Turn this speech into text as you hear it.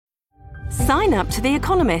Sign up to The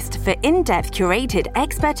Economist for in-depth curated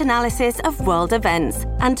expert analysis of world events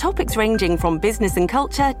and topics ranging from business and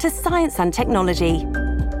culture to science and technology.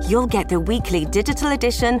 You'll get the weekly digital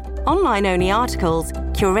edition, online-only articles,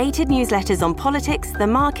 curated newsletters on politics, the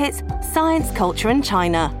markets, science, culture and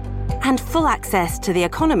China, and full access to The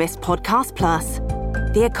Economist Podcast Plus.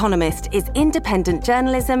 The Economist is independent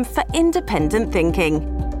journalism for independent thinking.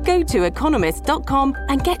 Go to economist.com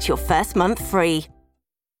and get your first month free.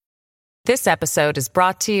 This episode is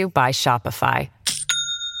brought to you by Shopify.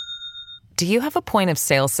 Do you have a point of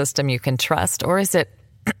sale system you can trust, or is it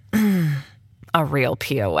a real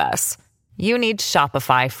POS? You need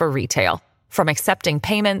Shopify for retail. From accepting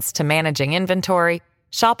payments to managing inventory,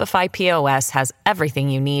 Shopify POS has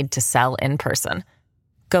everything you need to sell in person.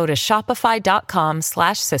 Go to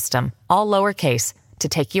shopify.com/system, all lowercase, to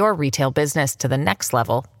take your retail business to the next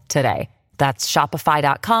level today. That's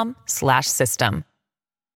shopify.com/system.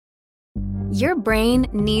 Your brain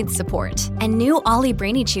needs support, and new Ollie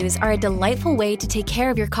Brainy Chews are a delightful way to take care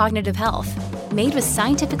of your cognitive health. Made with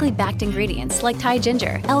scientifically backed ingredients like Thai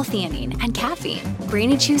ginger, L-theanine, and caffeine,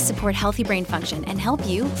 Brainy Chews support healthy brain function and help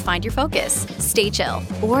you find your focus, stay chill,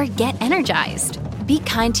 or get energized. Be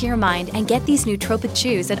kind to your mind and get these nootropic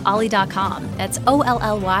chews at ollie.com. That's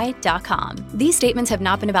OLLY.com. These statements have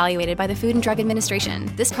not been evaluated by the Food and Drug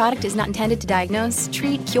Administration. This product is not intended to diagnose,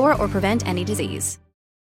 treat, cure, or prevent any disease.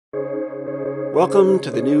 Welcome to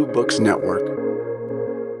the New Books Network.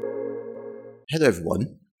 Hello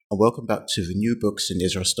everyone, and welcome back to the New Books in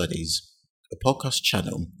Israel Studies, a podcast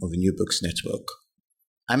channel of the New Books Network.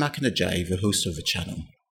 I'm Akin Ajayi, the host of the channel.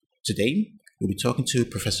 Today, we'll be talking to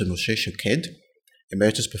Professor Moshe Shoked,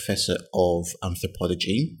 Emeritus Professor of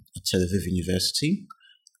Anthropology at Tel Aviv University,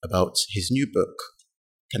 about his new book,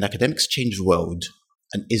 Can Academics Change the World?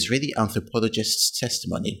 An Israeli Anthropologist's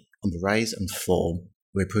Testimony on the Rise and Fall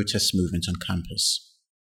of a Protest Movement on Campus.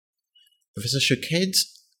 Professor Shoked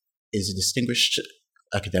is a distinguished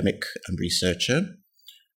academic and researcher.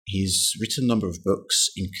 He's written a number of books,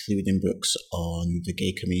 including books on the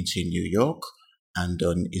gay community in New York and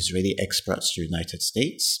on Israeli expats to the United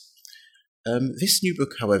States. This new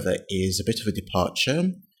book, however, is a bit of a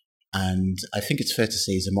departure, and I think it's fair to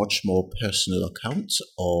say is a much more personal account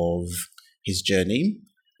of his journey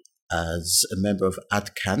as a member of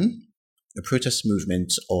ADCAN, a protest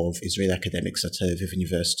movement of Israeli academics at Tel Aviv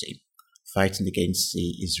University, fighting against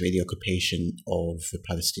the Israeli occupation of the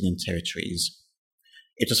Palestinian territories.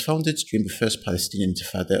 It was founded during the First Palestinian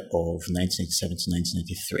Intifada of 1987 to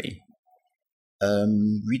 1993.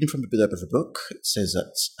 Reading from the build-up of the book, it says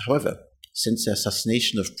that, however, since the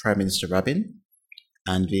assassination of Prime Minister Rabin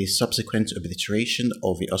and the subsequent obliteration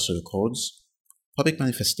of the Oslo Accords, public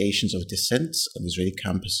manifestations of dissent on Israeli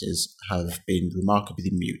campuses have been remarkably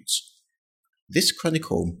mute. This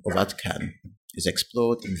chronicle of ADCAN is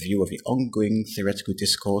explored in view of the ongoing theoretical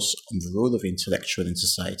discourse on the role of the intellectual in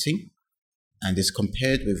society, and is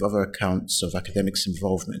compared with other accounts of academics'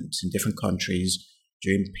 involvement in different countries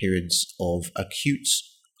during periods of acute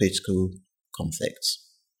political conflict.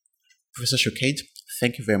 Professor Shoked,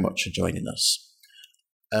 thank you very much for joining us.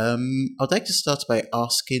 I'd like to start by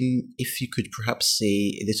asking if you could perhaps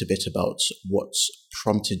say a little bit about what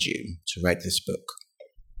prompted you to write this book.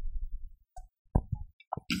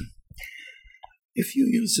 A few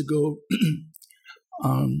years ago,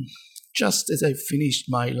 just as I finished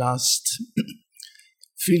my last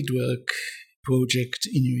fieldwork project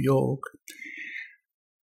in New York,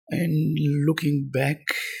 and looking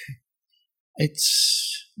back at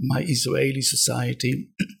my Israeli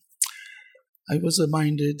society, I was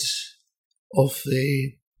reminded of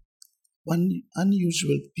one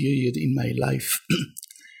unusual period in my life,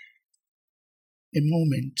 a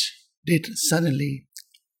moment that suddenly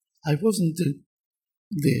I wasn't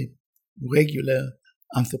the regular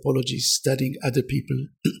anthropologist studying other people,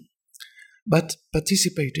 but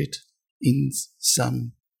participated in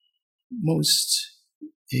some most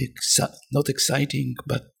not exciting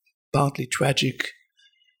but partly tragic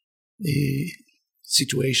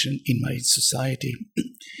situation in my society.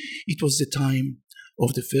 It was the time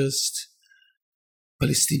of the first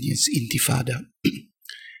Palestinian Intifada,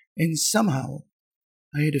 and somehow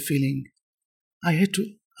I had a feeling I have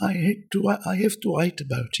to write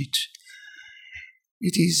about it.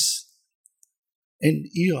 It is an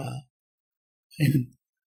era and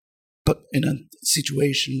a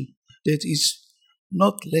situation that is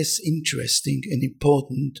not less interesting and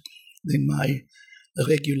important than my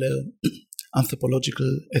regular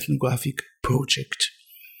anthropological ethnographic project,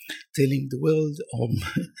 telling the world or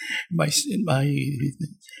my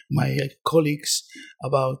colleagues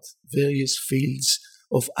about various fields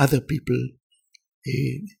of other people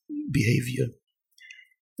behavior.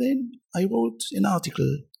 Then I wrote an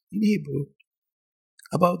article in Hebrew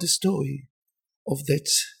about the story of that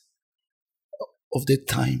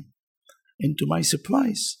time. And to my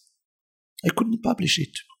surprise, I couldn't publish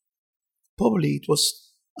it. Probably it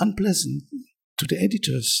was unpleasant to the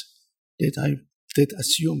editors that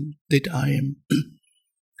assume that I'm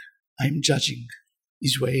judging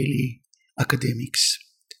Israeli academics.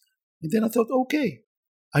 And then I thought, okay,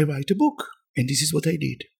 I write a book, and this is what I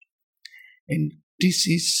did. And this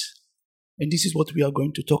is what we are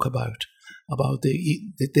going to talk about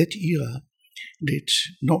that era, that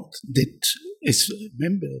as a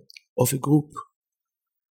member of a group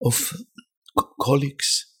of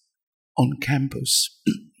colleagues on campus,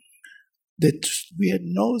 that we had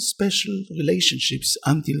no special relationships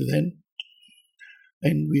until then,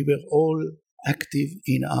 and we were all active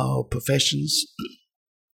in our professions.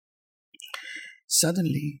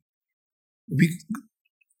 Suddenly,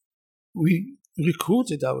 we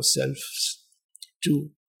recruited ourselves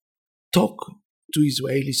to talk to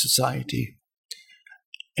Israeli society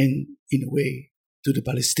and, in a way, to the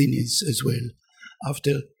Palestinians as well,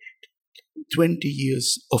 after 20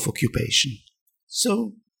 years of occupation.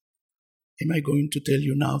 So, am I going to tell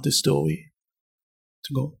you now the story?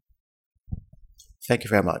 To go. Thank you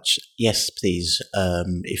very much. Yes, please.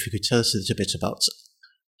 If you could tell us a little bit about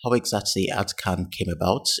how exactly Ad Can came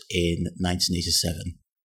about in 1987.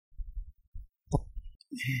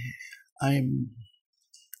 I'm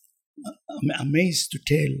amazed to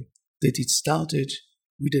tell that it started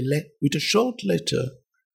with a short letter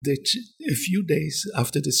that a few days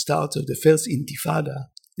after the start of the first Intifada,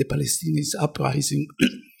 the Palestinians uprising,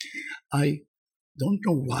 I don't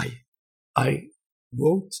know why, I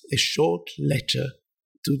wrote a short letter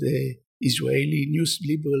to the Israeli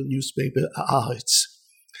liberal newspaper Haaretz.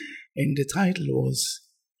 And the title was,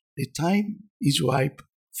 "The Time is Ripe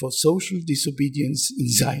for Social Disobedience in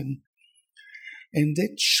Zion." And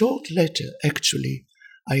that short letter, actually,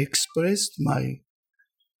 I expressed my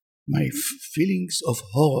feelings of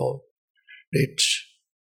horror that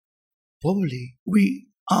probably we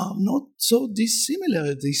are not so dissimilar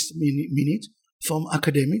at this minute from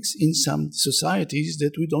academics in some societies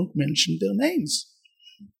that we don't mention their names.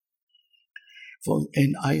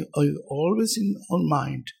 And I always on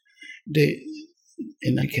mind,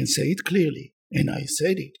 and I can say it clearly, and I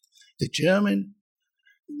said it, the German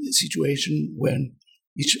situation when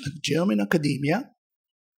German academia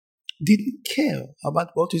didn't care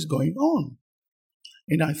about what is going on.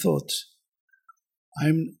 And I thought,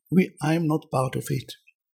 I'm not part of it.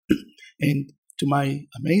 And to my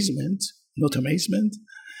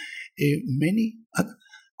many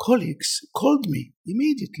colleagues called me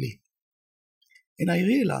immediately. And I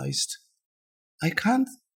realized I can't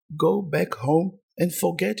go back home and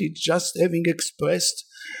forget it just having expressed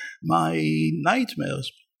my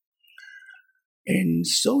nightmares. And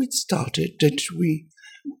so it started that we,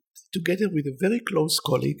 together with a very close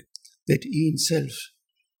colleague, that he himself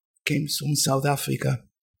came from South Africa,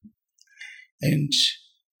 and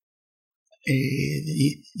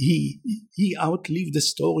he outlived the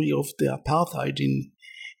story of the apartheid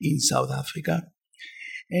in South Africa,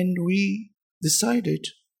 and we decided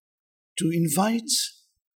to invite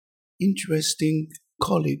interesting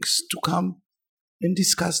colleagues to come and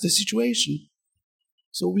discuss the situation.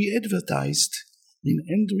 So we advertised in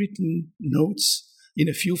handwritten notes in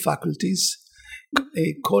a few faculties,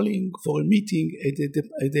 calling for a meeting at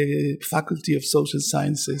the Faculty of Social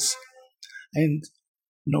Sciences. And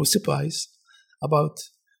no surprise, about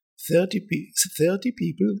 30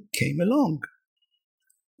 people came along.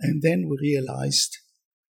 And then we realized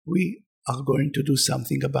we are going to do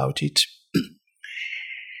something about it.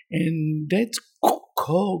 And that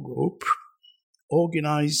core group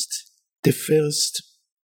organized the first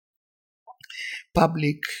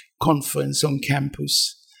public conference on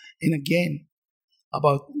campus. And again,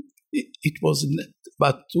 it was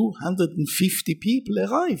about 250 people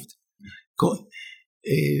arrived,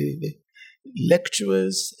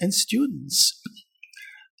 lecturers and students.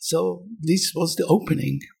 So this was the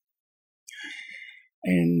opening.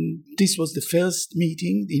 And this was the first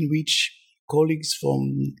meeting in which colleagues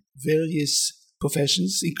from various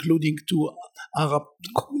professions, including 2 Arab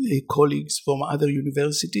colleagues from other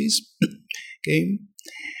universities, came,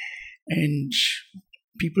 and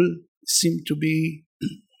people seemed to be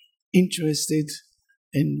interested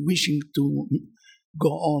and wishing to go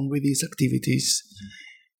on with these activities.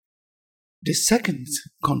 The second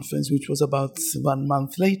conference, which was about 1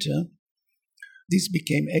 month later, this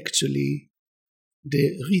became actually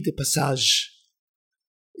the Rite de Passage,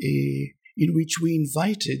 in which we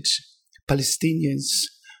invited Palestinians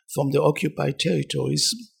from the occupied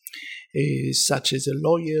territories such as a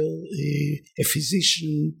lawyer, a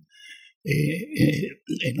physician,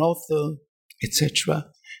 an author,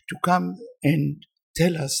 etc., to come and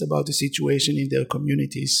tell us about the situation in their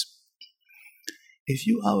communities. A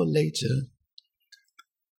few hours later,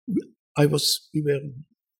 we were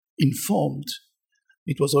informed,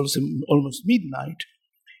 it was also almost midnight,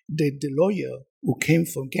 that the lawyer who came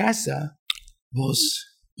from Gaza was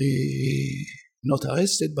not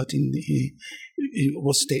arrested, but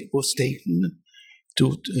was taken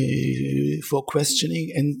for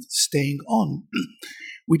questioning and staying on.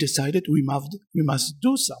 We decided we must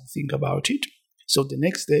do something about it. So the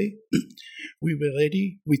next day, we were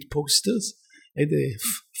ready with posters at the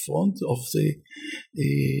front of the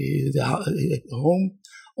home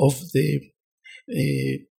of the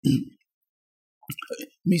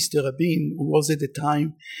Mr. Rabin, who was at the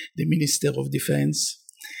time the Minister of Defense,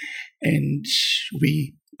 and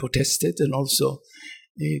we protested, and also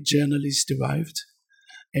journalists arrived.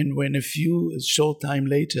 And when a short time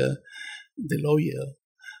later, the lawyer,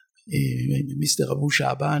 Mr. Abu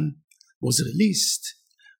Sha'ban, was released,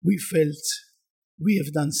 we felt we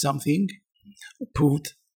have done something,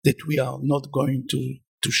 proved that we are not going to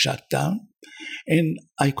shut down. And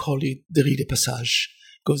I call it the Rite de Passage,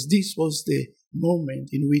 because this was the moment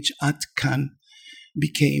in which Ad Kan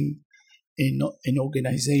became an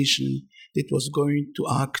organization that was going to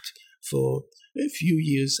act for a few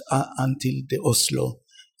years until the Oslo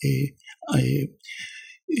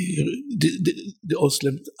the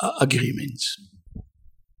Oslo agreement.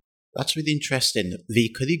 That's really interesting. The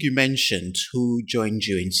colleague you mentioned who joined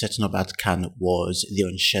you in setting up Ad Kan was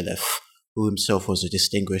Leon Shelef, who himself was a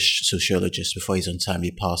distinguished sociologist before his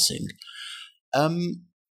untimely passing. I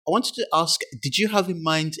wanted to ask, did you have in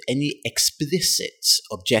mind any explicit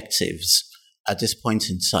objectives at this point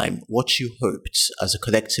in time? What you hoped as a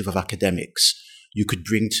collective of academics you could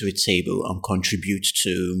bring to a table and contribute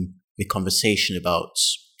to the conversation about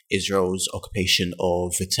Israel's occupation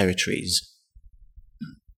of the territories?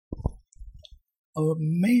 Our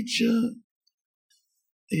major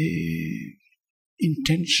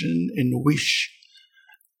intention and wish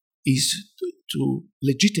is to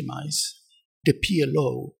legitimize the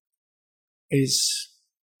PLO as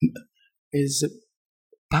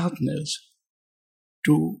partners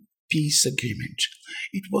to peace agreement.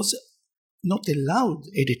 It was not allowed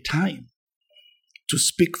at the time to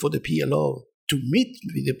speak for the PLO, to meet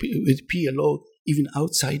with PLO even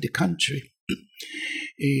outside the country.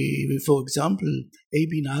 For example,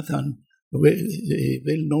 Abi Nathan, a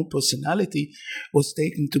well-known personality, was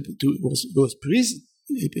taken to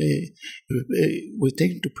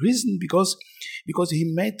prison because he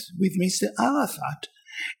met with Mr. Arafat,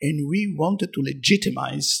 and we wanted to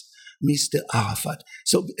legitimize Mr. Arafat.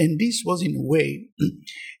 So, and this was in a way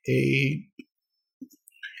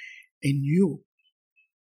a new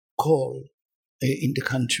call in the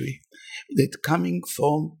country, that coming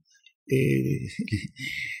from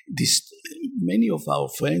many of our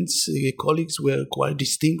friends, colleagues were quite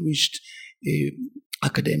distinguished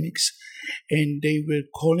academics, and they were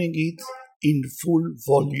calling it in full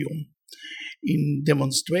volume, in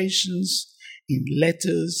demonstrations, in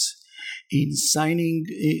letters, in signing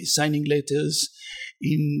letters,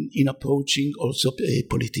 in approaching also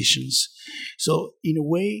politicians. So in a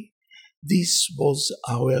way, this was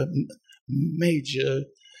our major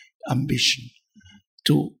ambition,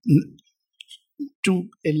 to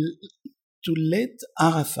let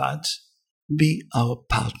Arafat be our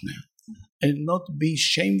partner and not be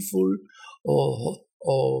shameful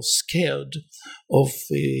or scared of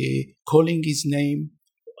calling his name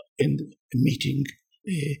and meeting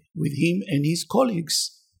with him and his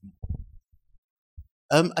colleagues.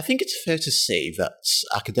 I think it's fair to say that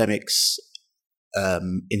academics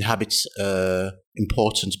inhabit an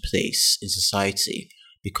important place in society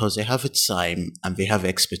because they have a time and they have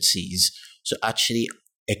expertise to actually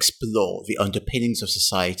explore the underpinnings of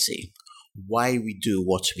society, why we do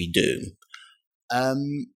what we do.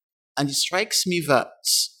 And it strikes me that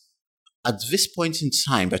at this point in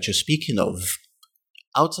time that you're speaking of,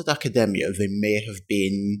 outside academia, there may have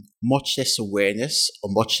been much less awareness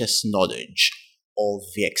or much less knowledge of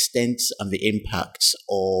the extent and the impact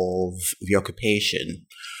of the occupation.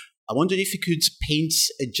 I wondered if you could paint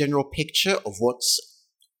a general picture of what's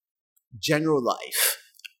general life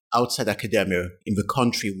outside academia in the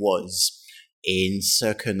country was in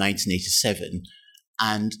circa 1987,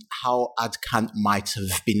 and how Ad Kan might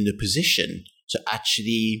have been in a position to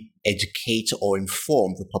actually educate or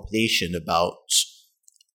inform the population about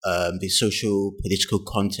the social political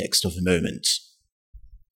context of the moment.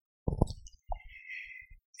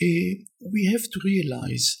 We have to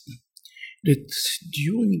realize that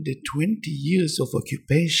during the 20 years of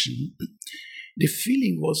occupation, the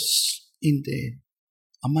feeling was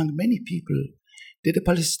among many people that the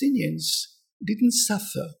Palestinians didn't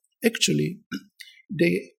suffer. Actually,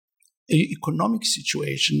 the economic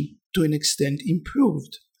situation to an extent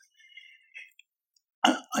improved.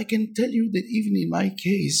 I can tell you that even in my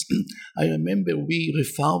case, I remember we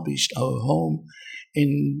refurbished our home,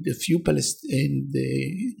 and the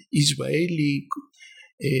Israeli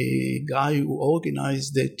guy who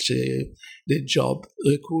organized that job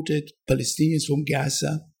recruited Palestinians from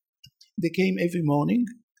Gaza. They came every morning.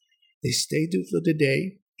 They stayed for the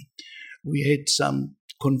day. We had some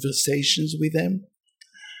conversations with them,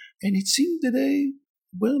 and it seemed that they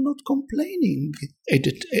were not complaining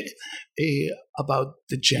about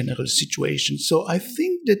the general situation. So I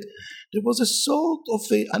think that there was a sort of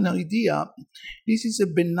an idea, this is a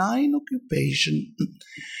benign occupation.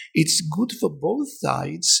 It's good for both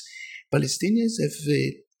sides. Palestinians have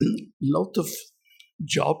a lot of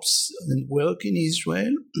jobs and work in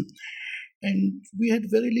Israel, and we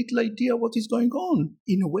had very little idea what is going on.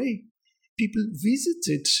 In a way, people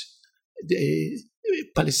visited the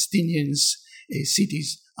Palestinians'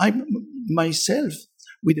 cities. I myself,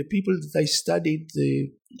 with the people that I studied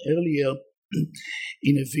earlier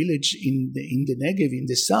in a village in the Negev, in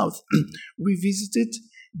the south, we visited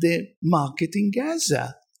the market in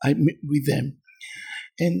Gaza with them.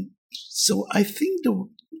 And so I think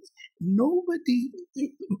nobody,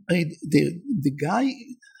 the guy,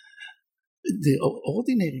 the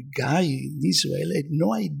ordinary guy in Israel had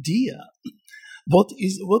no idea what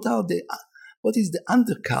is the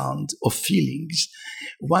undercurrent of feelings.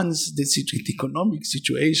 Once the economic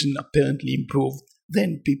situation apparently improved,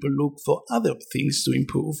 then people look for other things to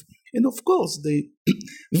improve. And of course,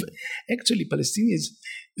 actually Palestinians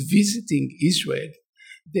visiting Israel,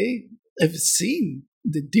 they have seen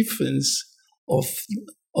the difference of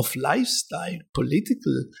lifestyle,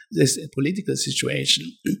 political situation.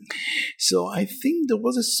 So I think there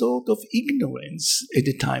was a sort of ignorance at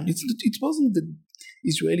the time. It wasn't that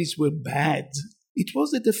Israelis were bad. It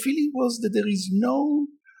was that the feeling was that there is no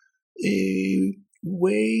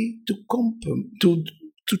way to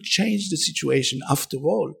change the situation. After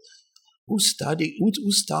all, who started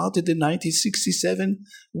the 1967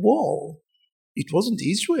 war? It wasn't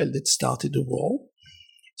Israel that started the war.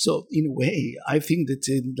 So in a way, I think that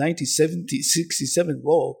the 1967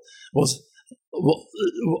 war was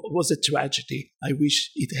a tragedy. I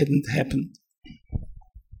wish it hadn't happened.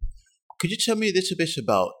 Could you tell me a little bit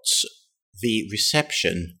about the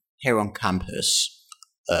reception here on campus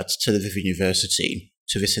at Tel Aviv University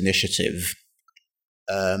to this initiative?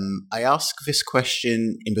 I ask this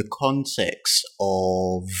question in the context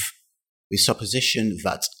of the supposition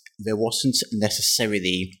that there wasn't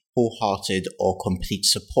necessarily wholehearted or complete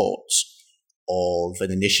support of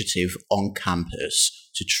an initiative on campus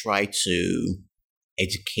to try to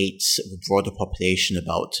educate the broader population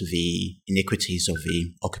about the iniquities of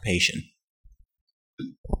the occupation.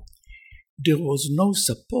 There was no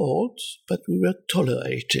support, but we were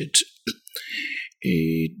tolerated.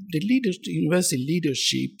 The university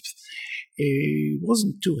leadership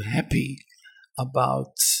wasn't too happy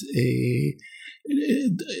about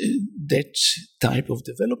that type of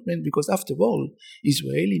development, because after all,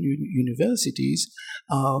 Israeli universities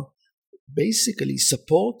are basically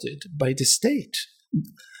supported by the state.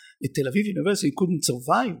 Tel Aviv University couldn't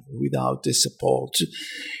survive without the support,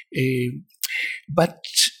 but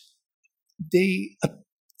they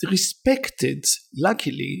respected,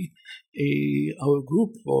 luckily, our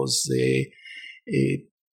group was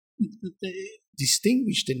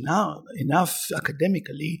distinguished enough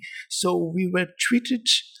academically, so we were treated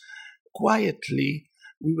quietly.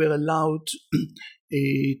 We were allowed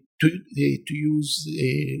to use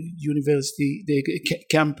university, the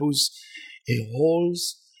campus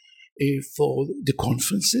halls for the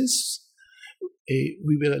conferences.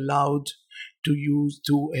 We were allowed to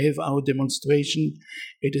have our demonstration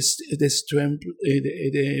at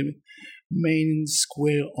the main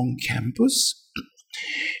square on campus,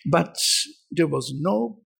 but there was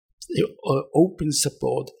no open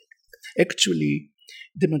support. Actually,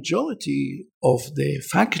 the majority of the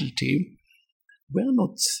faculty were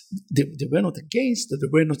not against, they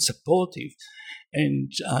were not supportive.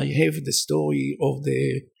 And I have the story of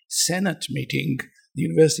the Senate meeting, the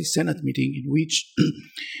university Senate meeting, in which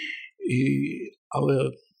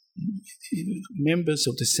our members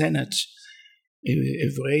of the Senate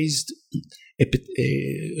have raised a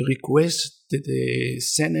request that the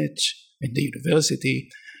Senate and the university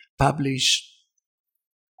publish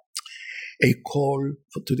a call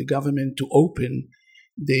to the government to open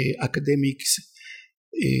the academics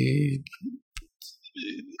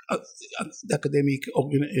academic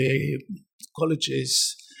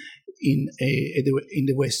colleges in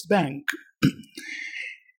the West Bank.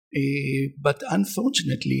 But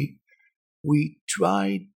unfortunately, we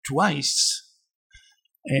tried twice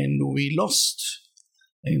and we lost.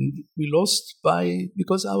 And we lost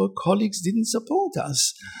because our colleagues didn't support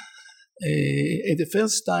us. At the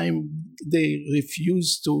first time, they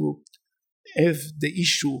refused to have the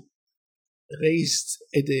issue raised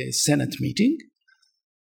at the Senate meeting.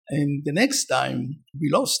 And the next time we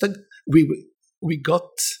lost, we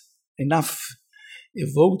got enough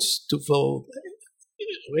votes for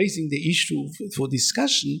raising the issue for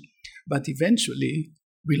discussion, but eventually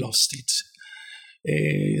we lost it.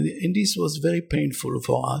 And this was very painful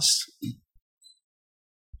for us.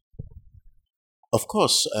 Of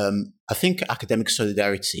course, I think academic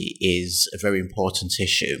solidarity is a very important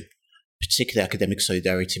issue, particularly academic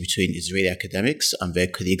solidarity between Israeli academics and their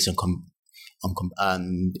colleagues and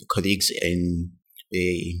colleagues in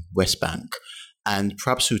the West Bank. And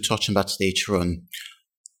perhaps we'll touch on that later on.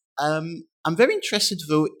 I'm very interested,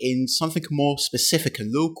 though, in something more specific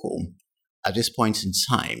and local at this point in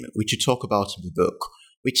time, which you talk about in the book,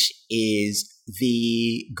 which is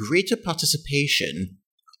the greater participation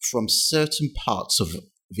from certain parts of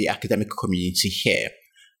the academic community here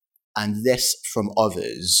and less from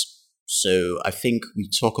others. So I think we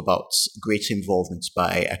talk about greater involvement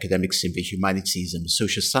by academics in the humanities and the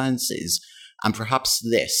social sciences, and perhaps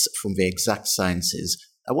less from the exact sciences.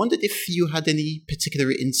 I wondered if you had any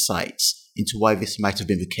particular insights into why this might have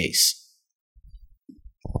been the case.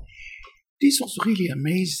 This was really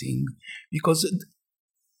amazing because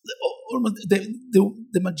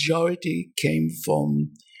the majority came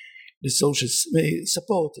from the social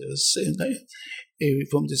supporters,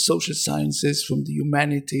 from the social sciences, from the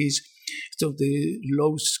humanities, so the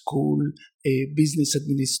law school, business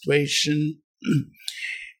administration,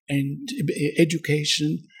 and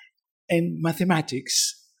education, and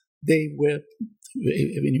mathematics. They were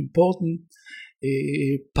an important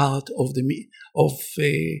part of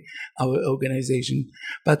our organization,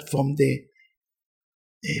 but from the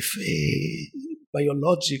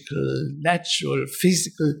biological, natural,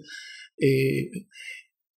 physical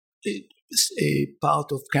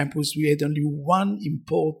part of campus, we had only one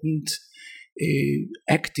important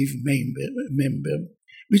active member,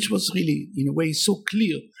 which was really, in a way, so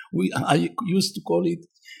clear. I used to call it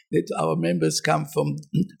that our members come from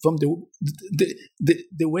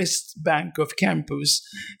the West Bank of campus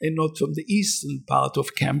and not from the eastern part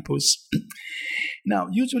of campus. Now,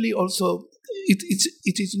 usually also,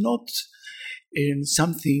 it is not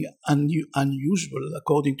something unusual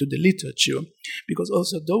according to the literature, because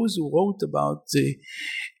also those who wrote about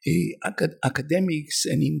academics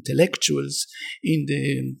and intellectuals in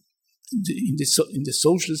the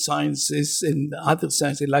social sciences and other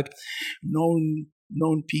sciences, like known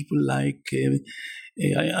people like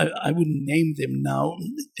I wouldn't name them now.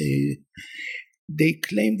 They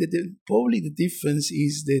claim that probably the difference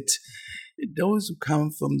is that those who come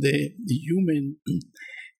from the human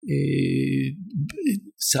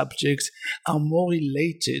subjects are more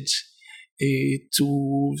related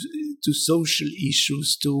to social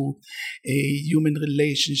issues, to human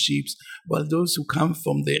relationships, while those who come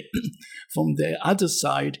from the other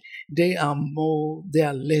side, they are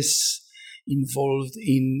less involved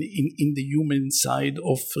in the human side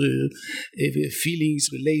of feelings,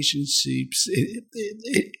 relationships,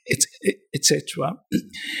 etc.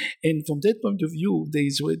 And from that point of view, the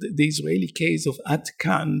Israeli case of Ad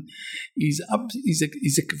Kan is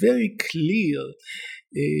a very clear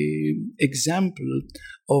example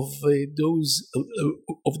of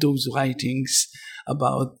those writings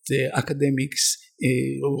about the academics'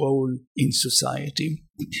 role in society.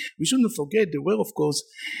 We shouldn't forget there were, of course,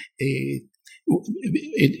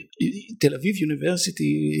 Tel Aviv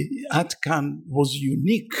University. Ad Kan was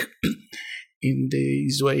unique in the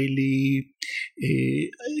Israeli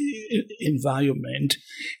environment.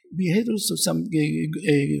 We had also some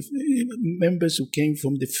members who came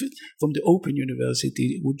from the Open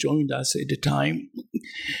University who joined us at the time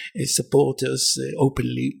as supporters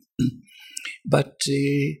openly. But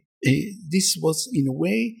this was in a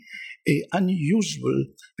way unusual,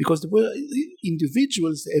 because there were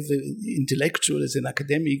individuals, intellectuals and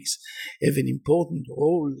academics have an important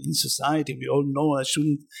role in society. We all know, I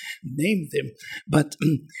shouldn't name them, but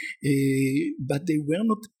they were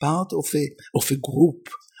not part of a group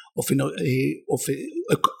a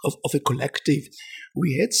collective.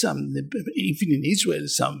 We had some, even in Israel,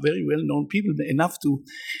 some very well-known people, enough to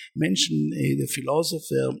mention the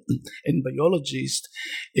philosopher and biologist,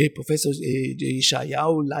 Professor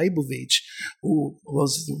Yeshayahu Leibovich, who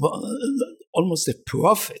was almost a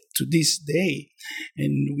prophet to this day.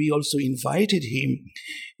 And we also invited him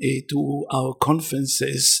to our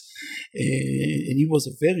conferences. And he was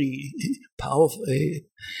a very powerful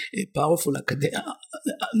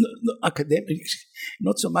academic,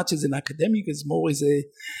 not so much as an academic, as more as a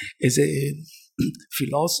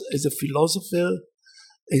philosopher,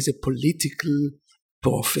 as a political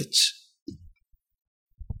prophet.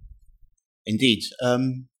 Indeed.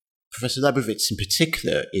 Professor Leibovich in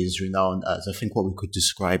particular is renowned as, I think, what we could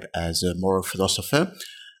describe as a moral philosopher,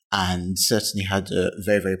 and certainly had a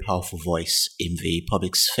very, very powerful voice in the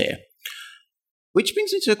public sphere. Which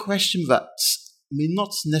brings me to a question that may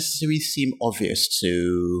not necessarily seem obvious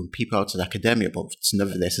to people outside academia, but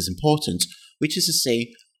nevertheless is important, which is to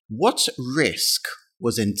say, what risk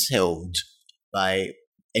was entailed by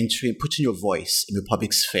putting your voice in the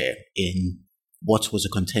public sphere in what was a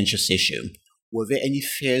contentious issue? Were there any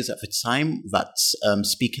fears at the time that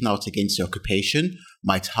speaking out against your occupation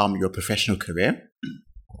might harm your professional career?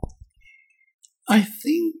 I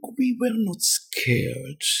think we were not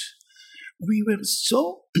scared. We were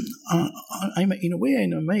so, in a way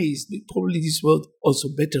I'm amazed. Probably these were also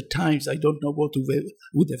better times. I don't know what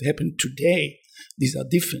would have happened today. These are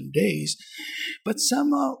different days. But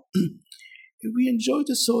somehow we enjoyed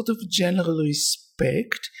a sort of general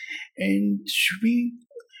respect, and we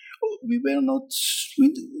were not,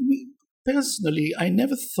 personally, I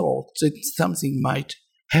never thought that something might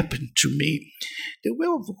happen to me. There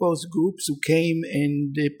were, of course, groups who came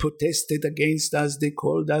and protested against us. They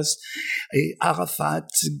called us Arafat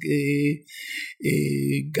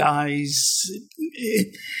guys,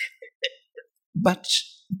 but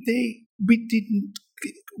we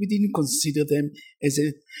didn't consider them as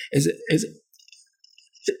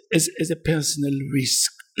a personal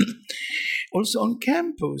risk. Also on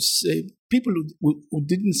campus, people who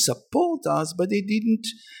didn't support us, but they didn't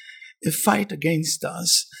fight against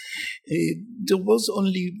us. There was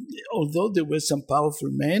only, although there were some powerful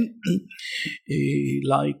men,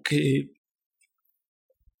 like the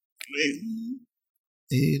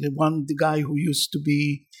guy who used to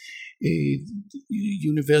be a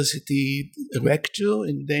university rector,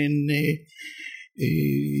 and then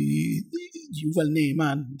Yuval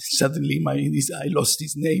Ne'eman. Suddenly I lost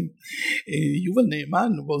his name. Yuval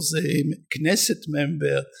Ne'eman was a Knesset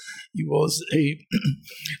member. He was a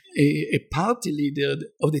party leader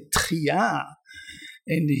of the Tria,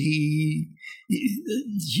 and he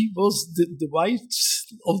was the right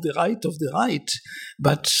of the right,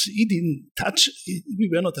 but he didn't touch. We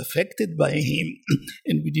were not affected by him,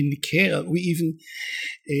 and we didn't care. We even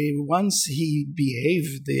once he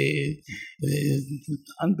behaved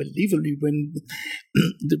unbelievably when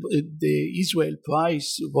the Israel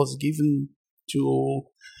Prize was given to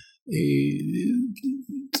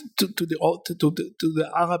the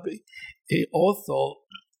Arab author.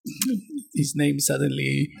 His name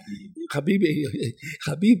suddenly, Habibi.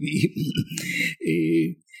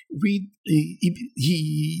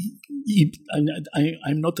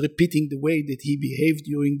 I'm not repeating the way that he behaved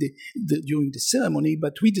during the ceremony,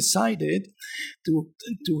 but we decided to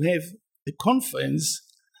have a conference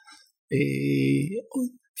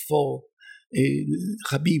for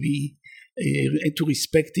Habibi. To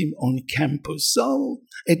respect him on campus. So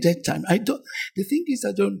at that time, the thing is,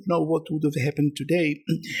 I don't know what would have happened today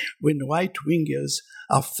when right-wingers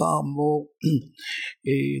are far more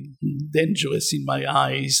dangerous in my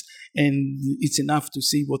eyes, and it's enough to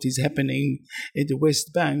see what is happening at the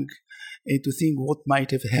West Bank to think what might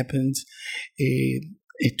have happened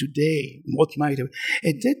today. What might have,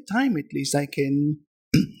 at that time at least, I can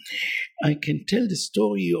tell the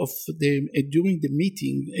story of during the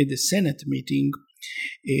meeting, at the Senate meeting,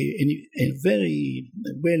 a very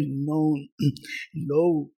well-known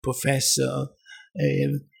law professor,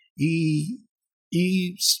 he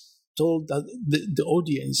told the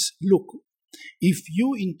audience, look, if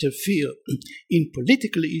you interfere in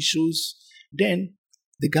political issues, then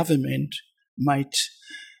the government might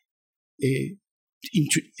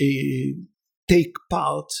take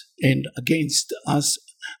part and against us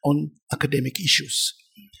on academic issues.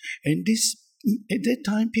 And this, at that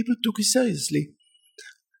time, people took it seriously.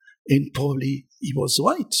 And probably he was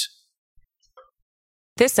right.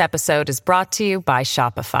 This episode is brought to you by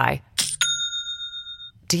Shopify.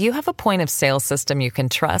 Do you have a point of sale system you can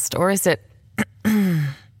trust, or is it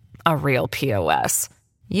a real POS?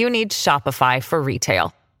 You need Shopify for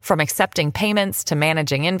retail. From accepting payments to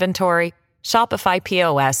managing inventory, Shopify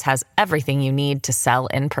POS has everything you need to sell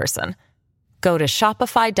in person. Go to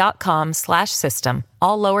shopify.com/system,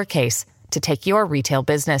 all lowercase, to take your retail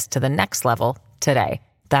business to the next level today.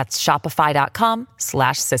 That's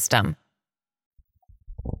shopify.com/system.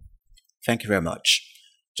 Thank you very much.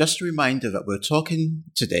 Just a reminder that we're talking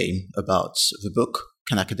today about the book,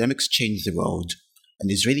 Can Academics Change the World? An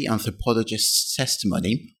Israeli anthropologist's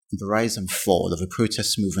testimony on the rise and fall of a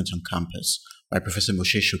protest movement on campus by Professor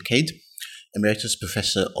Moshe Shoked, Emeritus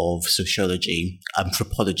Professor of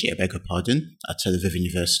Anthropology, at Tel Aviv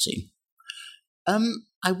University.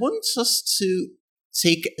 I want us to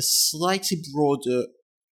take a slightly broader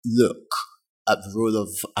look at the role of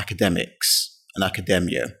academics and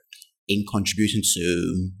academia in contributing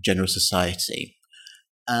to general society.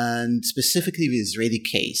 And specifically the Israeli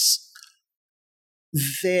case,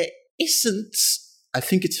 there isn't, I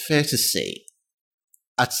think it's fair to say,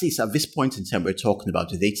 at least at this point in time we're talking about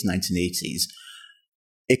the late 1980s,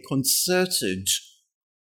 a concerted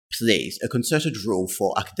role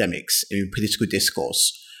for academics in political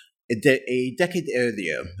discourse. A decade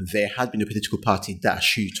earlier, there had been a political party,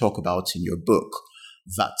 Dash, who you talk about in your book,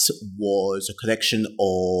 that was a collection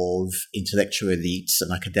of intellectual elites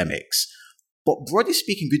and academics. But broadly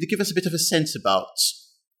speaking, could you give us a bit of a sense about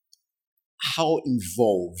how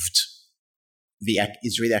involved the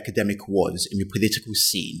Israeli academic was in the political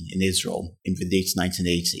scene in Israel in the late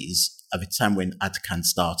 1980s, at the time when ADCAN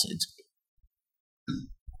started?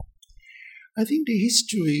 I think the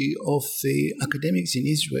history of the academics in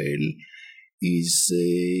Israel is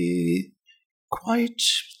quite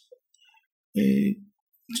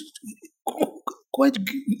good,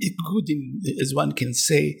 as one can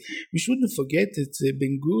say. We shouldn't forget that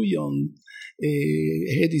Ben-Gurion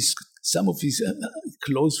had some of his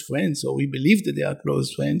close friends, or we believe that they are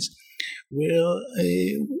close friends, were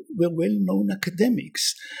well-known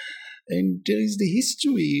academics. And there is the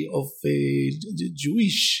history of the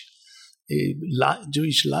Jewish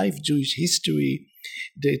life, Jewish history,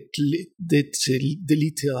 that the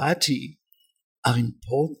literati are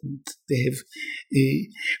important. They have,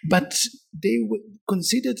 but they were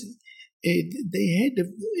considered. They had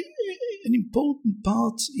an important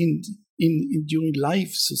part in during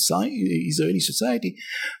life, Israeli society,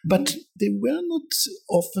 but they were not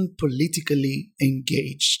often politically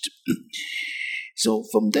engaged. So,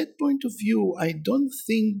 from that point of view, I don't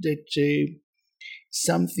think that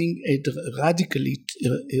something had radically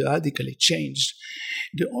changed.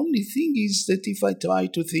 The only thing is that if I try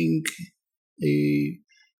to think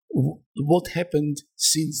what happened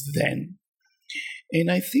since then,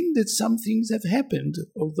 and I think that some things have happened,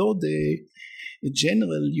 although the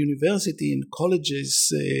general university and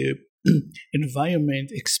colleges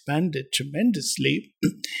environment expanded tremendously,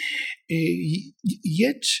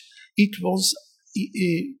 yet it was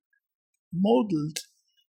modeled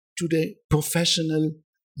to the professional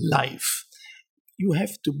life. You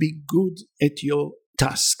have to be good at your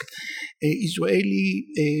task. Israeli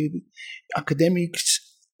academics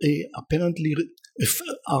apparently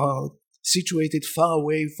are situated far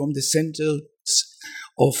away from the centers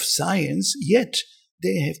of science, yet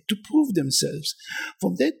they have to prove themselves.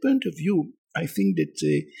 From that point of view, I think that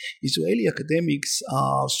Israeli academics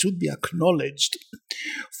should be acknowledged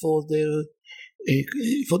for their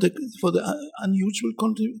for the unusual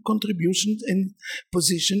contribution and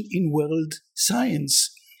position in world science,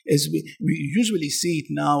 as we usually see it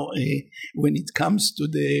now when it comes to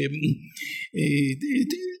the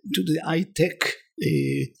high-tech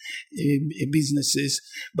businesses,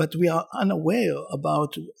 but we are unaware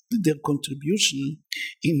about their contribution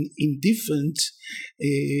in different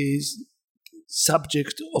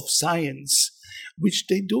subject of science, which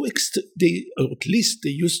they do, or at least they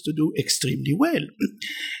used to do extremely well.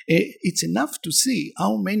 It's enough to see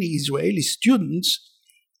how many Israeli students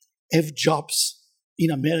have jobs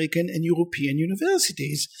in American and European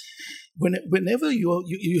universities. Whenever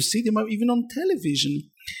you see them, even on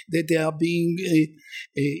television, that they are being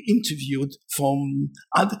interviewed from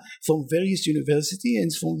various universities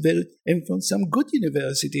and from some good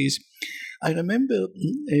universities. I remember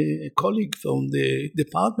a colleague from the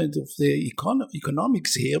Department of the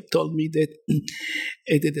Economics here told me that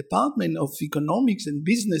at the Department of Economics and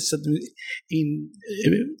Business in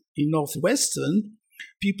Northwestern,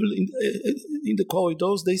 people in the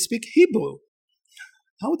corridors, they speak Hebrew.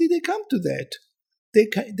 How did they come to that?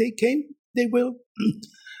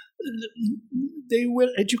 They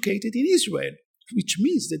were educated in Israel which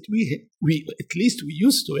means that we at least we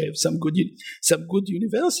used to have some good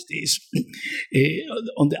universities.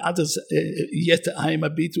 On the others, yet I am a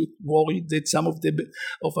bit worried that some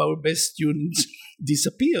of our best students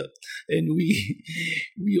disappear, and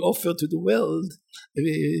we offer to the world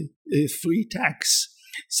free tax.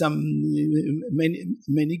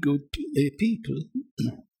 Many good people.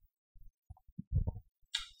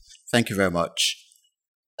 Thank you very much.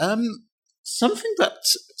 Something that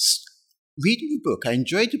reading the book, I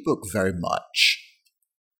enjoyed the book very much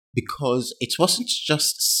because it wasn't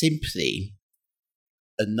just simply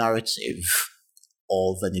a narrative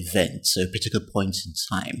of an event, so a particular point in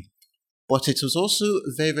time, but it was also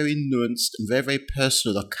a very, very nuanced and very, very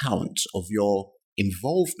personal account of your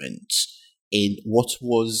involvement in what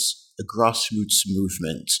was a grassroots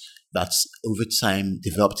movement that over time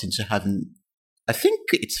developed into having, I think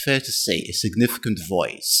it's fair to say, a significant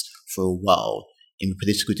voice for a while in the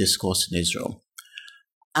political discourse in Israel.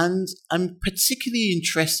 And I'm particularly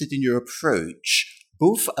interested in your approach,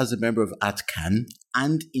 both as a member of ADCAN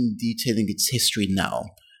and in detailing its history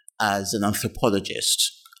now as an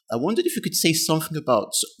anthropologist. I wondered if you could say something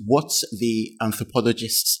about what the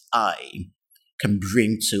anthropologist's eye can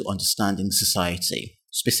bring to understanding society,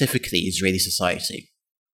 specifically Israeli society.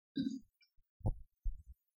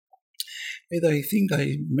 As I think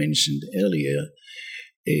I mentioned earlier,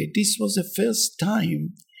 this was the first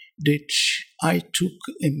time that I took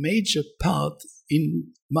a major part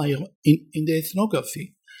in the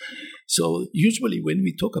ethnography. So usually when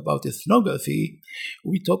we talk about ethnography,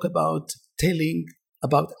 we talk about telling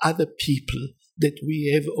about other people that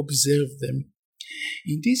we have observed them.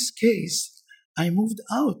 In this case, I moved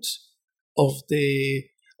out of the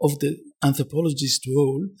anthropologist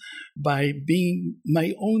role by being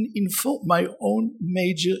my own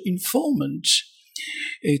major informant.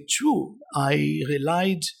 True, I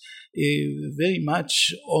relied very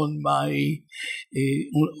much on my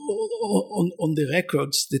on the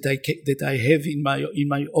records that I have in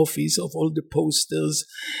my office of all the posters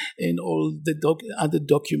and all the other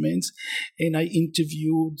documents, and I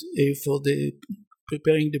interviewed for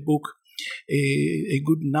preparing the book a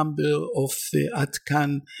good number of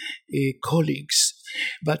ADCAN colleagues,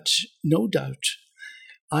 but no doubt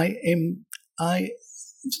I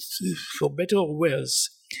for better or worse,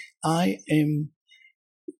 I am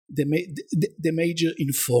the major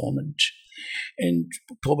informant. And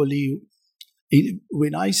probably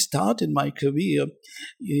when I started my career,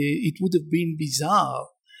 it would have been bizarre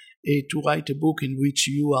to write a book in which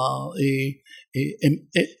you are a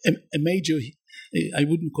major, I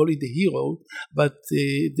wouldn't call it the hero, but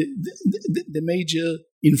the major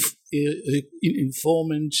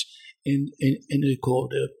informant and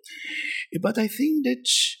recorder. But I think that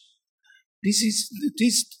these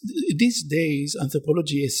days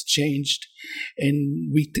anthropology has changed,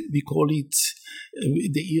 and we call it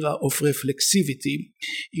the era of reflexivity,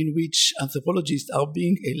 in which anthropologists are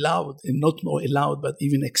being allowed, and not more allowed, but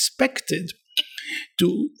even expected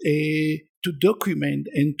to document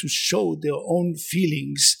and to show their own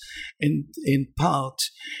feelings and part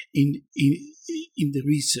in the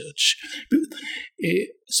research.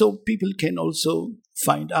 So people can also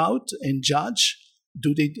find out and judge,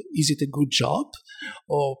 is it a good job,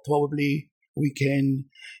 or probably we can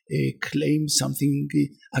claim something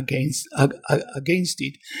against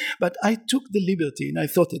it. But I took the liberty, and I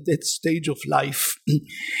thought at that stage of life,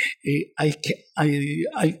 I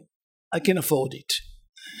can afford it.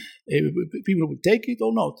 People will take it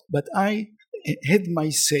or not, but I had my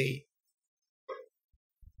say.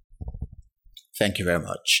 Thank you very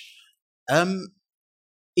much. In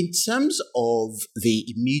terms of the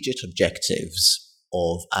immediate objectives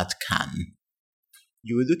of ADCAN,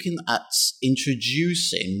 you were looking at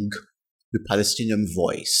introducing the Palestinian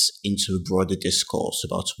voice into a broader discourse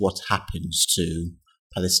about what happens to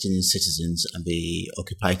Palestinian citizens and the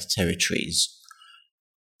occupied territories.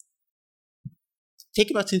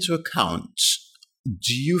 Taking that into account,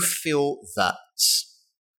 do you feel that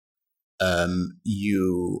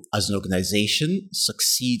you, as an organization,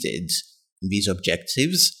 succeeded in these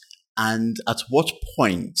objectives? And at what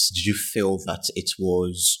point did you feel that it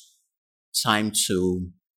was time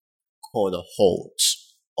to call a halt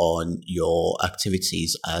on your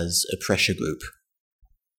activities as a pressure group?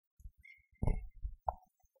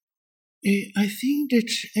 I think that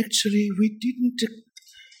actually we didn't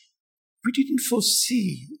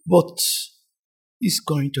foresee what is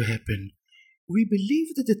going to happen. We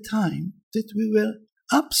believed at the time that we were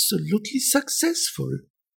absolutely successful.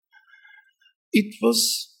 It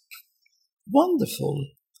was wonderful.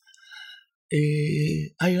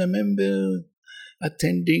 I remember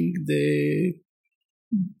attending the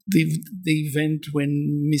the event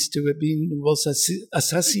when Mr. Rabin was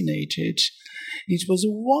assassinated. It was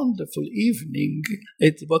a wonderful evening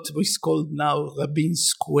at what is called now Rabin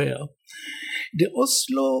Square. The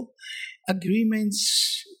Oslo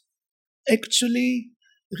agreements actually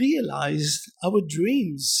realized our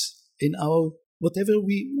dreams in our whatever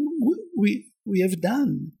we have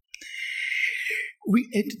done.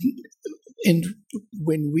 And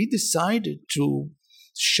when we decided to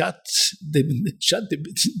shut the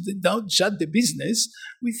business,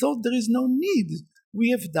 we thought there is no need. We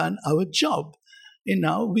have done our job, and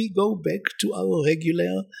now we go back to our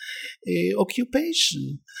regular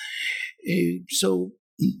occupation. So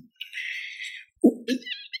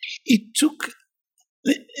it took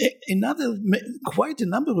quite a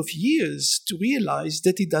number of years to realize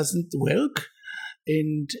that it doesn't work,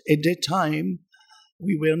 and at that time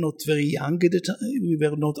we were not very young at the time. We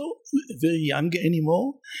were not very young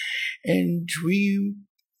anymore, and we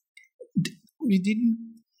didn't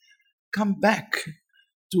come back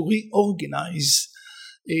to reorganize,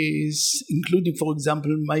 including, for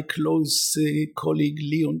example, my close colleague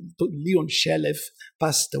Leon Shalev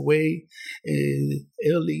passed away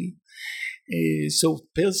early. So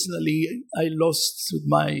personally, I lost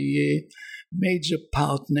my major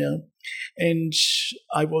partner, and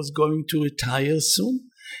I was going to retire soon.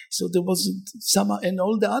 So there was summer, and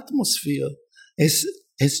all the atmosphere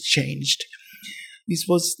has changed. This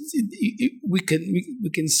was we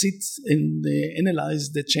can sit and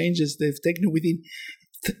analyze the changes they've taken within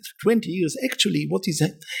 20 years. Actually, what is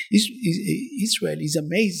Israel is an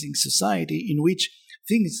amazing society in which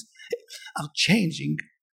things are changing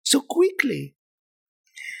so quickly.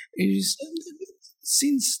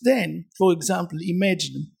 Since then, for example,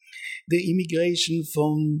 imagine the immigration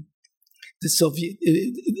from the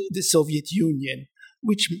Soviet Union,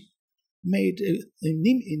 which made a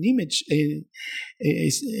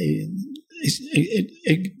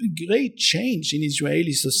great change in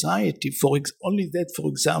Israeli society. For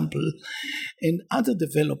example, and other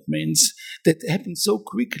developments that happened so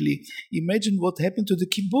quickly. Imagine what happened to the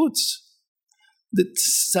kibbutz. That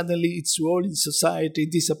suddenly its role in society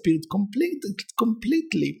disappeared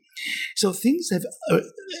completely. So things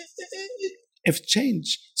have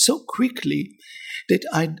changed so quickly that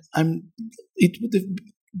it would have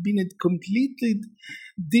been a completely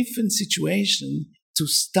different situation to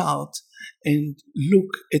start and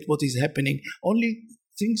look at what is happening. Only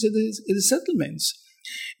things at the settlements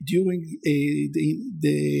during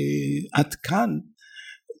the Atkan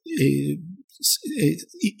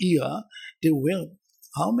era, there were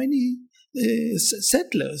how many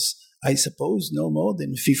settlers? I suppose no more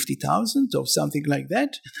than 50,000 or something like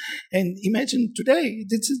that. And imagine today,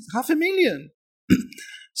 it's 500,000.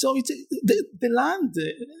 So the land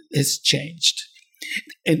has changed.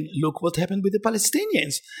 And look what happened with the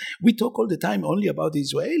Palestinians. We talk all the time only about the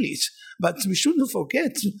Israelis, but we shouldn't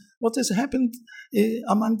forget what has happened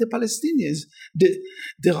among the Palestinians.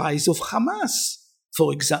 The rise of Hamas,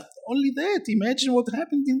 for example. Only that. Imagine what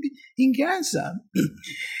happened in Gaza.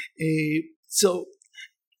 So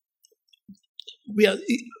we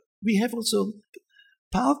have also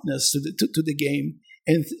partners to the game,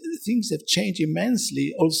 and things have changed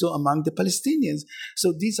immensely also among the Palestinians.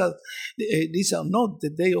 So these are not the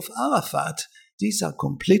day of Arafat. These are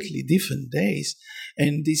completely different days,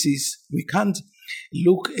 and we can't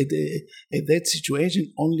look at that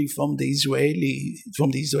situation only from the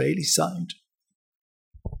Israeli side.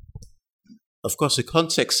 Of course, the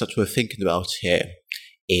context that we're thinking about here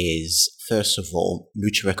is, first of all,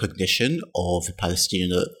 mutual recognition of the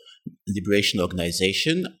Palestinian Liberation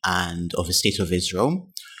Organization and of the State of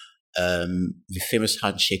Israel, the famous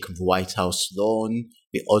handshake of the White House lawn,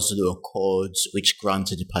 the Oslo Accords, which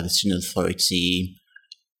granted the Palestinian Authority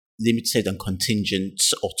limited and contingent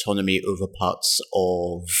autonomy over parts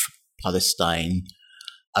of Palestine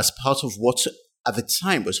as part of what at the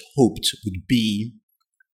time was hoped would be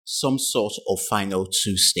some sort of final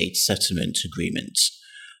two-state settlement agreement.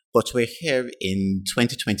 But we're here in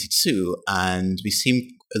 2022, and we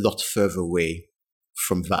seem a lot further away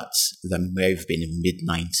from that than we may have been in the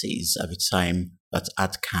mid-90s at the time that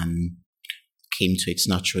Atkan came to its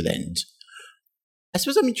natural end. I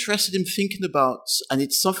suppose I'm interested in thinking about, and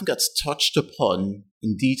it's something that's touched upon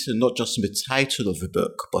in detail, not just in the title of the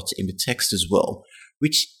book, but in the text as well,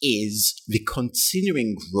 which is the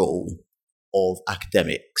continuing role of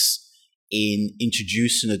academics in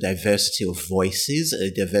introducing a diversity of voices,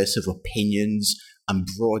 a diversity of opinions, and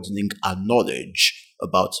broadening our knowledge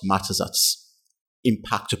about matters that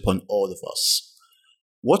impact upon all of us.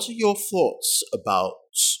 What are your thoughts about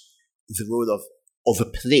the role of a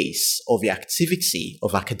place, of the activity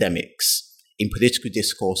of academics in political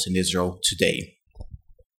discourse in Israel today?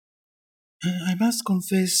 I must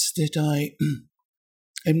confess that I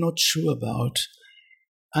am not sure about.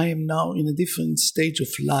 I am now in a different stage of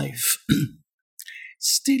life.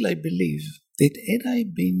 Still, I believe that had I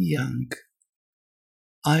been young,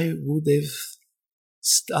 I would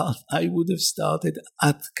have started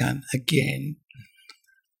Atkan again,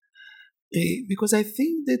 because I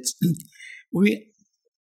think that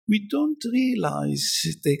we don't realize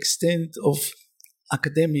the extent of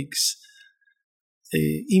academics'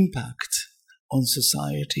 impact on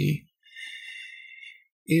society.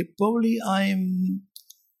 Probably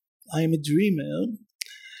I'm a dreamer,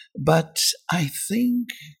 but I think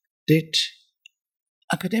that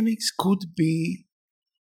academics could be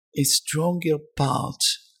a stronger part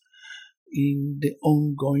in the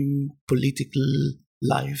ongoing political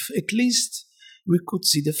life. At least we could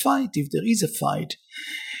see the fight, if there is a fight.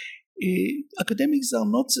 Academics are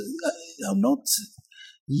not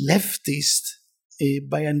leftist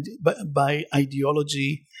by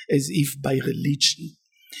ideology, as if by religion.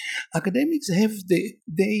 Academics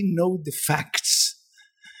they know the facts.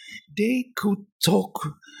 They could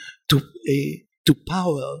talk to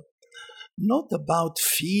power, not about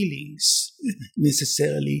feelings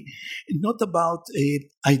necessarily, not about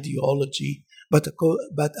ideology, but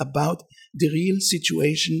about the real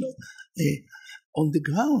situation on the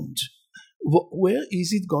ground. Where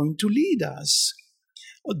is it going to lead us,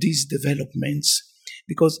 these developments?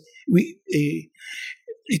 Because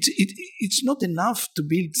it's not enough to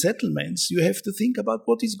build settlements. You have to think about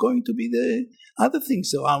what is going to be the other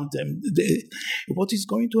things around them, what is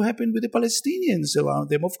going to happen with the Palestinians around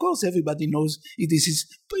them. Of course, everybody knows it's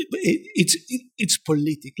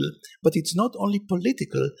political, but it's not only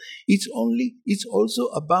political. It's also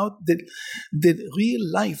about the real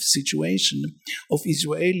life situation of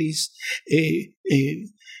Israelis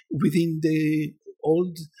within the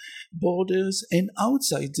old borders and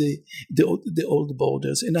outside the old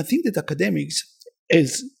borders. And I think that academics,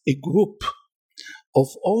 as a group of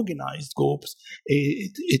organized groups,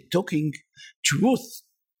 talking truth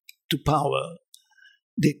to power,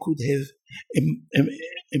 they could have a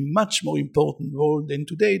much more important role than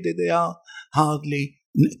today, that they are hardly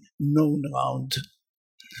known around.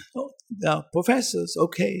 They are professors,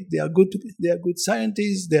 okay. They are good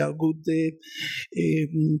scientists. They are good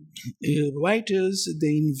writers.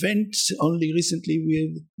 They invent. Only recently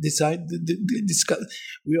we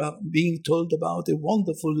we are being told about a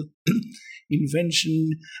wonderful invention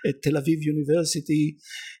at Tel Aviv University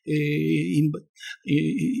in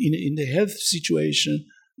the health situation.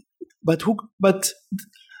 But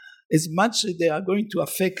as much as they are going to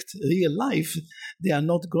affect real life, they are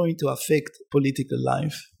not going to affect political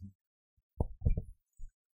life.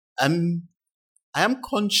 I am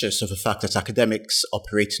conscious of the fact that academics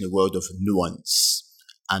operate in a world of nuance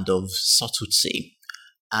and of subtlety.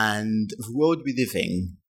 And the world we live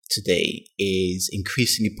in today is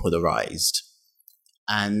increasingly polarized.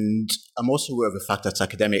 And I'm also aware of the fact that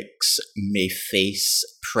academics may face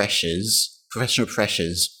professional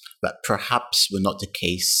pressures, that perhaps were not the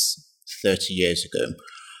case 30 years ago.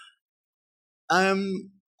 I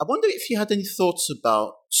wonder if you had any thoughts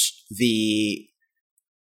about the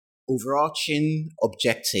overarching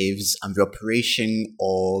objectives and the operation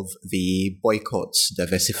of the Boycott,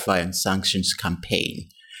 Diversify and Sanctions campaign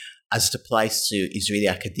as it applies to Israeli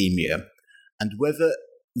academia, and whether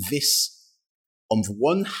this, on the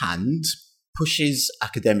one hand, pushes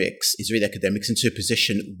Israeli academics into a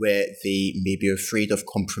position where they may be afraid of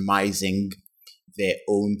compromising their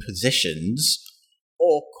own positions,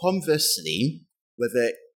 or conversely,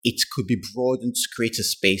 whether it could be broadened to create a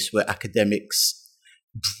space where academics,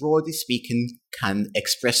 broadly speaking, can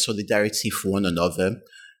express solidarity for one another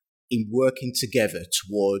in working together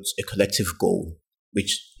towards a collective goal,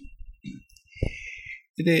 which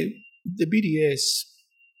the BDS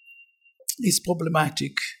is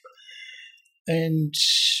problematic. And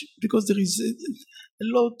because there is a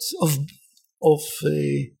lot of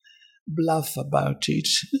bluff about it,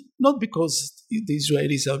 not because the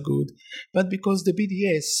Israelis are good, but because the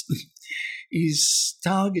BDS is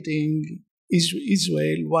targeting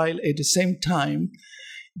Israel, while at the same time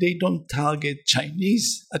they don't target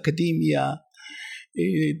Chinese academia,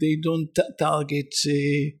 they don't target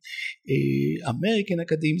American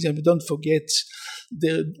academia. But don't forget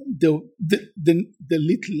the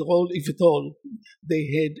little role, if at all, they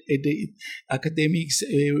had at the academics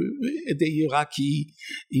at the Iraqi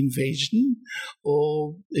invasion,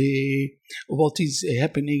 or what is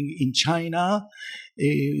happening in China,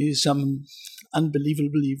 some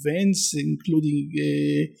unbelievable events, including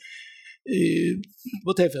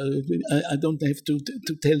whatever. I don't have to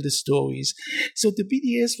tell the stories. So the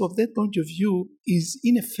BDS, from that point of view, is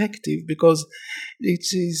ineffective because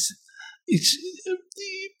it is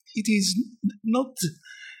not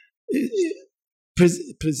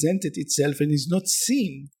presented itself and is not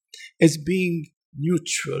seen as being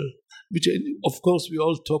neutral. Which, of course, we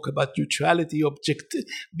all talk about neutrality,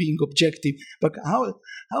 being objective. But how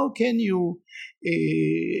can you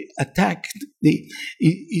attack the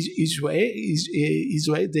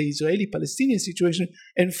Israeli-Palestinian situation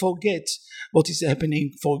and forget what is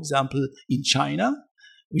happening, for example, in China,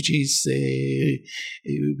 which is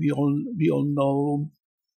we all know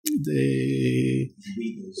the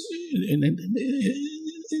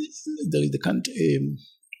country.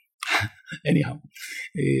 Anyhow,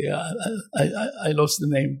 I lost the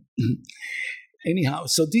name. Anyhow,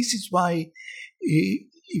 so this is why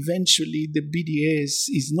eventually the BDS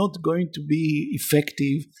is not going to be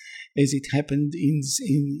effective as it happened in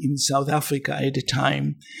South Africa at the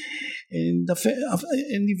time. And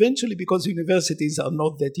eventually, because universities are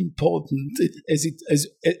not that important as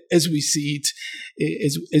we see it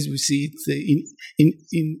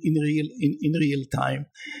in real time.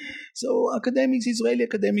 So Israeli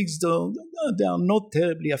academics, they are not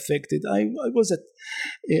terribly affected. I was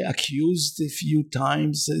accused a few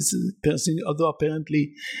times as a person, although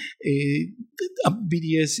apparently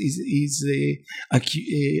BDS is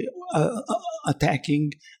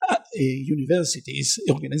attacking universities,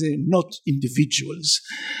 organizations, not individuals.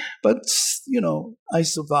 But, I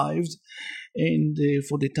survived. And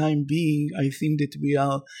for the time being, I think that we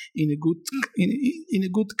are in a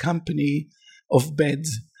good company of bad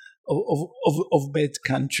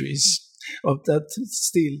countries. Of that,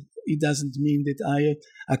 still, it doesn't mean that I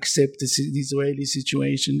accept the Israeli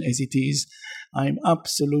situation as it is. I'm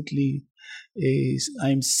absolutely,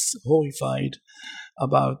 I'm horrified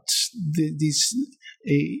about this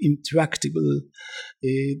intractable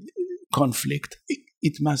conflict.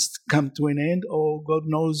 It must come to an end, or God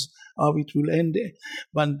knows how it will end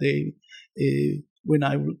one day.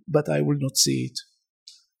 But I will not see it.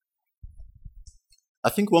 I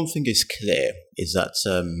think one thing is clear is that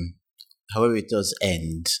however it does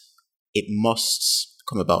end, it must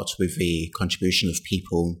come about with the contribution of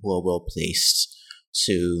people who are well placed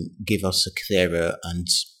to give us a clearer and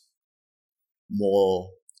more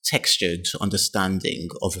textured understanding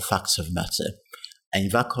of the facts of matter. And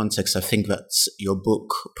in that context, I think that your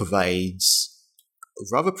book provides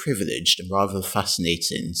rather privileged and rather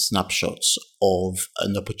fascinating snapshots of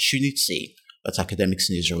an opportunity that academics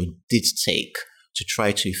in Israel did take to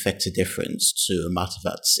try to effect a difference to a matter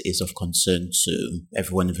that is of concern to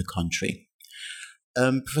everyone in the country.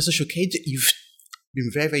 Professor Shoked, you've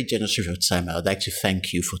been very, very generous with your time. I'd like to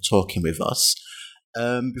thank you for talking with us.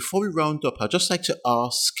 Before we round up, I'd just like to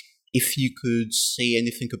ask if you could say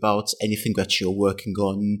anything about anything that you're working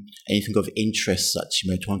on, anything of interest that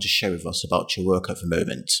you might want to share with us about your work at the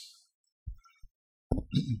moment.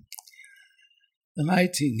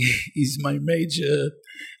 Writing is my major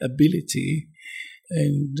ability.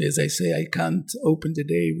 And as I say, I can't open the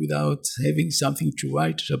day without having something to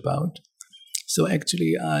write about. So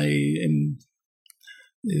actually, I am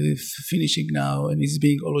finishing now, and it's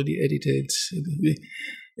being already edited,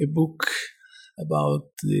 a book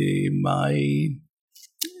about my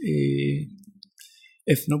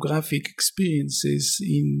ethnographic experiences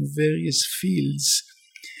in various fields,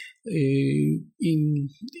 in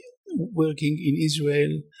working in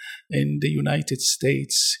Israel and the United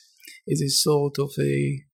States, as a sort of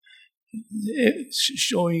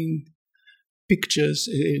showing pictures,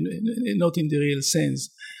 not in the real sense,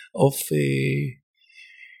 of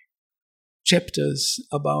chapters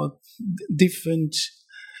about different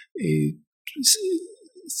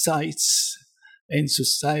sites and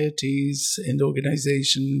societies and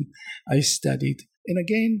organizations I studied. And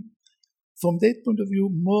again, from that point of view,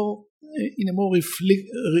 more in a more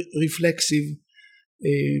reflexive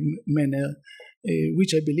manner,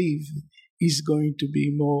 which I believe is going to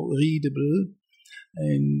be more readable.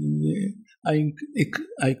 And I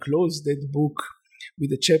closed that book with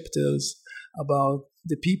the chapters about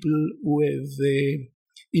the people who have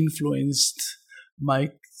influenced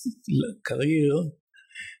my career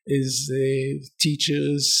as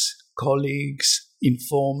teachers, colleagues,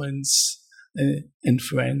 informants, and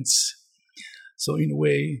friends. So in a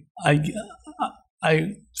way, I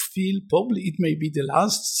feel probably it may be the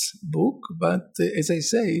last book, but as I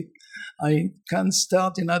say, I can't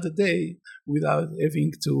start another day without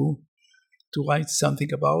having to write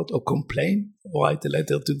something about, or complain, or write a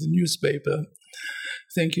letter to the newspaper.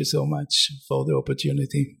 Thank you so much for the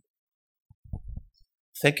opportunity.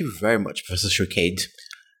 Thank you very much, Professor Shoked.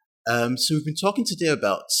 So we've been talking today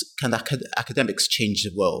about can academics change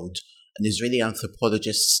the world? An Israeli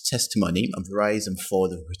anthropologist's testimony on the rise and fall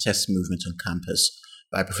of the protest movement on campus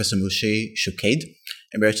by Professor Moshe Shoked,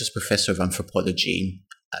 Emeritus Professor of Anthropology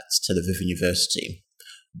at Tel Aviv University.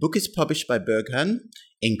 The book is published by Berghahn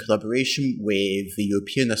in collaboration with the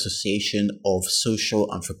European Association of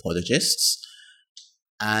Social Anthropologists,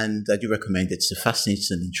 and I do recommend it. It's a fascinating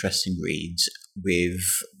and interesting read with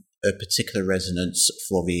a particular resonance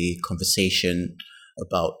for the conversation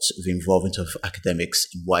about the involvement of academics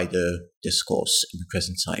in wider discourse in the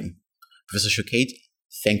present time. Professor Shoked,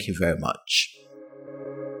 thank you very much.